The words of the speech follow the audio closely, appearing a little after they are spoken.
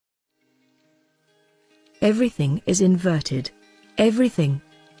Everything is inverted. Everything.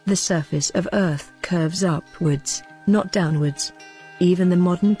 The surface of Earth curves upwards, not downwards. Even the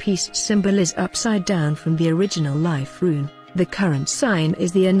modern peace symbol is upside down from the original life rune. The current sign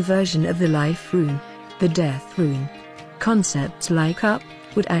is the inversion of the life rune, the death rune. Concepts like up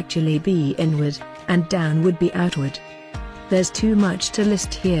would actually be inward, and down would be outward. There's too much to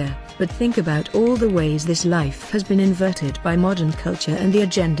list here, but think about all the ways this life has been inverted by modern culture and the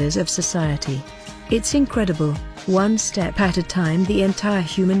agendas of society. It's incredible. One step at a time, the entire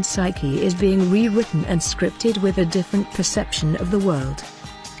human psyche is being rewritten and scripted with a different perception of the world.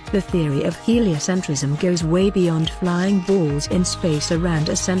 The theory of heliocentrism goes way beyond flying balls in space around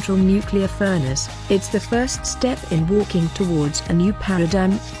a central nuclear furnace. It's the first step in walking towards a new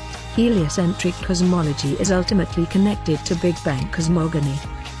paradigm. Heliocentric cosmology is ultimately connected to Big Bang cosmogony.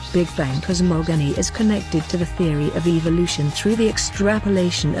 Big Bang cosmogony is connected to the theory of evolution through the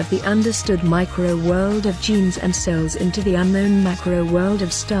extrapolation of the understood micro-world of genes and cells into the unknown macro-world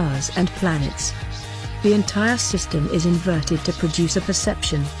of stars and planets. The entire system is inverted to produce a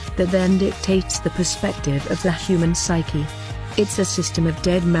perception that then dictates the perspective of the human psyche. It's a system of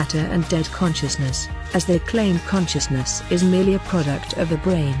dead matter and dead consciousness, as they claim consciousness is merely a product of the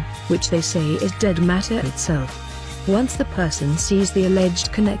brain, which they say is dead matter itself. Once the person sees the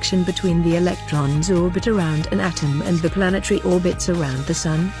alleged connection between the electron's orbit around an atom and the planetary orbits around the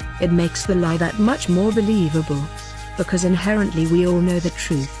sun, it makes the lie that much more believable. Because inherently we all know the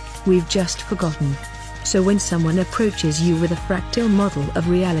truth, we've just forgotten. So when someone approaches you with a fractal model of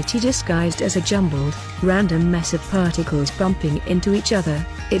reality disguised as a jumbled, random mess of particles bumping into each other,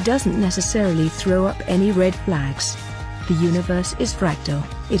 it doesn't necessarily throw up any red flags. The universe is fractal,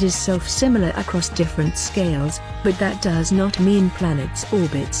 it is self-similar across different scales, but that does not mean planets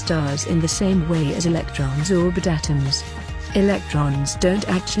orbit stars in the same way as electrons orbit atoms. Electrons don't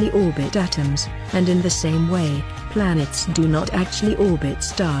actually orbit atoms, and in the same way, planets do not actually orbit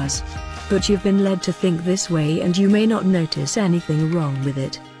stars. But you've been led to think this way, and you may not notice anything wrong with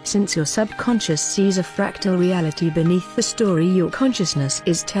it, since your subconscious sees a fractal reality beneath the story your consciousness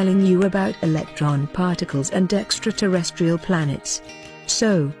is telling you about electron particles and extraterrestrial planets.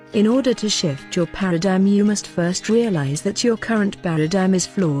 So, in order to shift your paradigm, you must first realize that your current paradigm is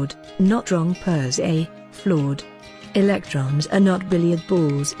flawed, not wrong per se, flawed. Electrons are not billiard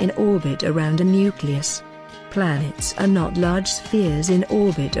balls in orbit around a nucleus. Planets are not large spheres in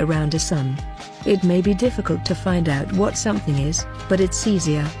orbit around a sun. It may be difficult to find out what something is, but it's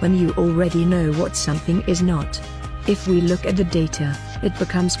easier when you already know what something is not. If we look at the data, it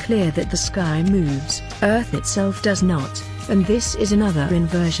becomes clear that the sky moves, Earth itself does not, and this is another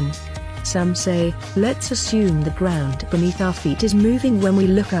inversion. Some say, let's assume the ground beneath our feet is moving when we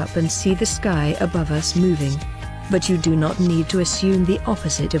look up and see the sky above us moving. But you do not need to assume the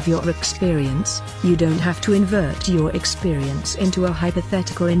opposite of your experience. You don't have to invert your experience into a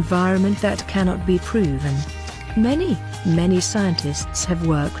hypothetical environment that cannot be proven. Many scientists have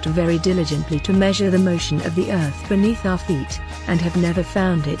worked very diligently to measure the motion of the Earth beneath our feet, and have never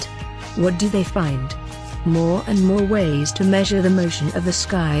found it. What do they find? More and more ways to measure the motion of the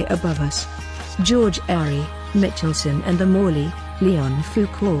sky above us. George Airy, Michelson and the Morley, Leon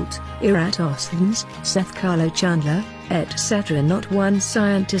Foucault, Eratosthenes, Seth Carlo Chandler, etc. Not one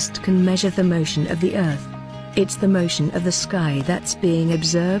scientist can measure the motion of the Earth. It's the motion of the sky that's being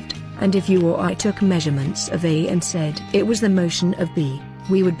observed, and if you or I took measurements of A and said it was the motion of B,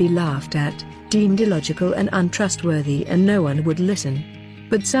 we would be laughed at, deemed illogical and untrustworthy, and no one would listen.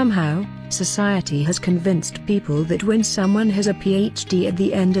 But somehow, society has convinced people that when someone has a PhD at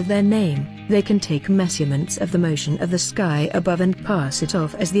the end of their name, they can take measurements of the motion of the sky above and pass it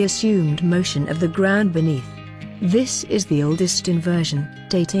off as the assumed motion of the ground beneath. This is the oldest inversion,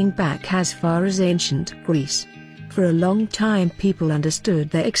 dating back as far as ancient Greece. For a long time people understood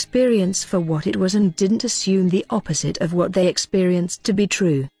their experience for what it was and didn't assume the opposite of what they experienced to be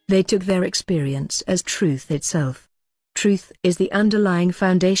true. They took their experience as truth itself. Truth is the underlying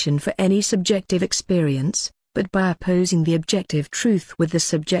foundation for any subjective experience, but by opposing the objective truth with the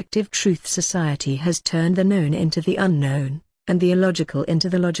subjective truth, society has turned the known into the unknown, and the illogical into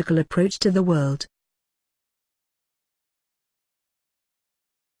the logical approach to the world.